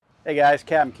Hey guys,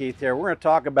 Captain Keith here. We're going to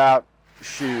talk about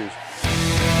shoes.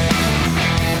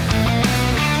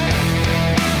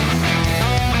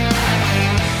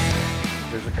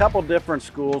 There's a couple different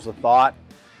schools of thought.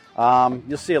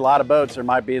 You'll see a lot of boats, there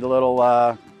might be the little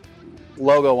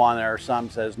logo on there or something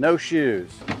that says no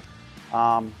shoes.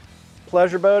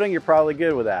 Pleasure boating, you're probably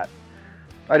good with that.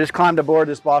 I just climbed aboard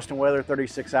this Boston Weather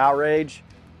 36 Outrage,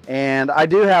 and I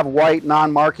do have white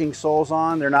non-marking soles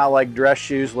on. They're not like dress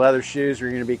shoes, leather shoes, where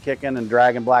you're going to be kicking and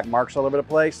dragging black marks all over the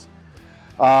place.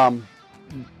 The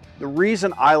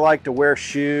reason I like to wear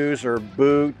shoes or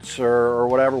boots or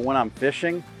whatever when I'm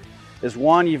fishing is,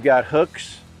 one, you've got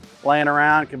hooks laying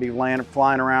around, it could be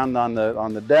flying around on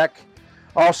the deck.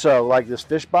 Also, like this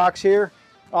fish box here,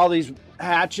 all these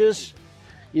hatches,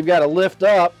 you've got to lift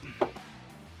up,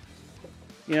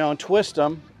 you know, and twist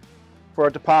them for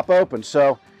it to pop open.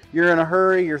 So you're in a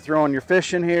hurry, you're throwing your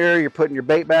fish in here, you're putting your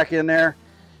bait back in there,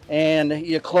 and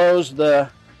you close the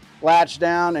latch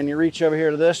down and you reach over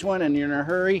here to this one and you're in a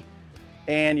hurry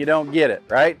and you don't get it,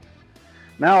 right?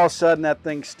 Now all of a sudden that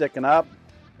thing's sticking up,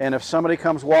 and if somebody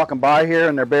comes walking by here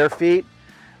in their bare feet,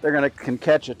 they're can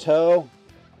catch a toe,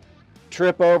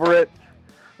 trip over it,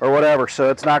 or whatever, so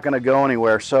it's not going to go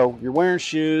anywhere. So you're wearing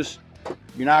shoes,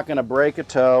 you're not going to break a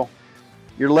toe,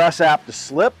 you're less apt to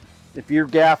slip. If you're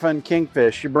gaffing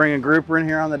kingfish, you bring a grouper in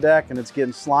here on the deck and it's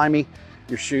getting slimy,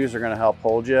 your shoes are going to help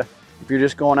hold you. If you're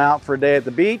just going out for a day at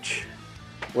the beach,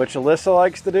 which Alyssa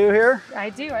likes to do here. I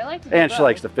do. I like to do and both. She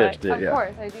likes to fish too, Of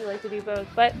course, I do like to do both.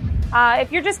 But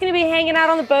if you're just going to be hanging out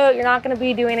on the boat, you're not going to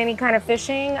be doing any kind of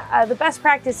fishing, the best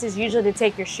practice is usually to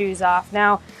take your shoes off.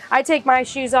 Now, I take my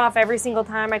shoes off every single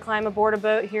time I climb aboard a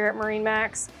boat here at Marine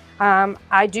Max.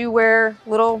 I do wear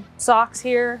little socks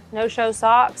here, no-show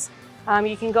socks.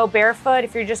 You can go barefoot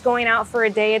if you're just going out for a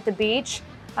day at the beach.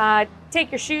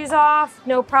 Take your shoes off,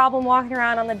 no problem walking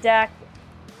around on the deck.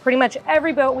 Pretty much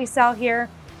every boat we sell here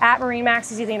at Marine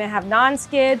Max is either going to have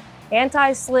non-skid,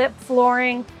 anti-slip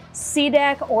flooring, sea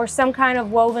deck, or some kind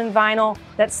of woven vinyl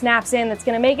that snaps in that's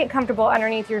going to make it comfortable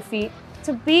underneath your feet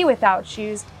to be without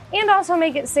shoes, and also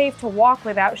make it safe to walk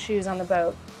without shoes on the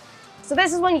boat. So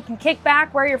this is when you can kick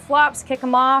back, wear your flops, kick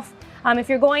them off. If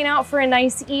you're going out for a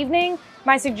nice evening,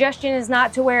 my suggestion is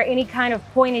not to wear any kind of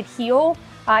pointed heel,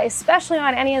 especially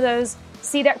on any of those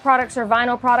sea deck products or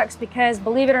vinyl products, because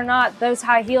believe it or not, those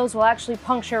high heels will actually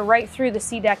puncture right through the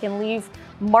sea deck and leave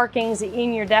markings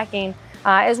in your decking,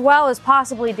 as well as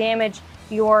possibly damage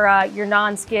your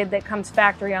non-skid that comes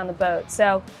factory on the boat.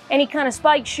 So any kind of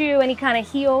spike shoe, any kind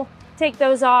of heel, take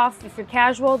those off. If you're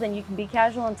casual, then you can be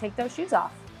casual and take those shoes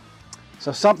off.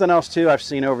 So something else too I've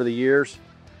seen over the years,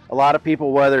 a lot of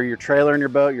people, whether you're trailering your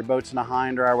boat's in a high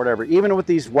and dry or whatever, even with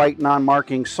these white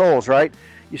non-marking soles, right?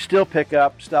 You still pick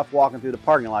up stuff walking through the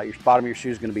parking lot. Your bottom of your shoe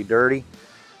is going to be dirty.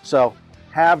 So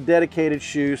have dedicated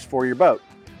shoes for your boat.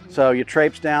 So you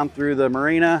traipse down through the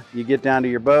marina, you get down to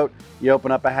your boat, you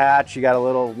open up a hatch, you got a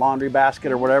little laundry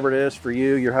basket or whatever it is for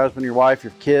you, your husband, your wife,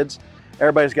 your kids.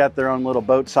 Everybody's got their own little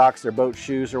boat socks, their boat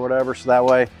shoes or whatever. So that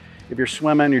way, if you're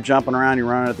swimming, you're jumping around, you're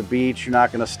running at the beach, you're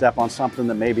not going to step on something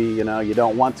that maybe, you know, you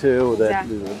don't want to,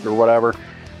 or whatever.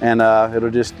 And it'll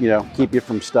just, you know, keep you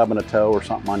from stubbing a toe or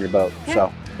something on your boat. Yeah.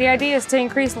 So the idea is to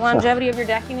increase the longevity of your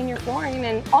decking and your flooring,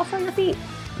 and also your feet.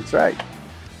 That's right.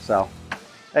 So,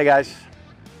 hey guys,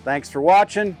 thanks for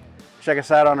watching. Check us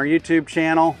out on our YouTube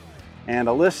channel, and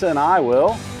Alyssa and I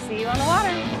will see you on the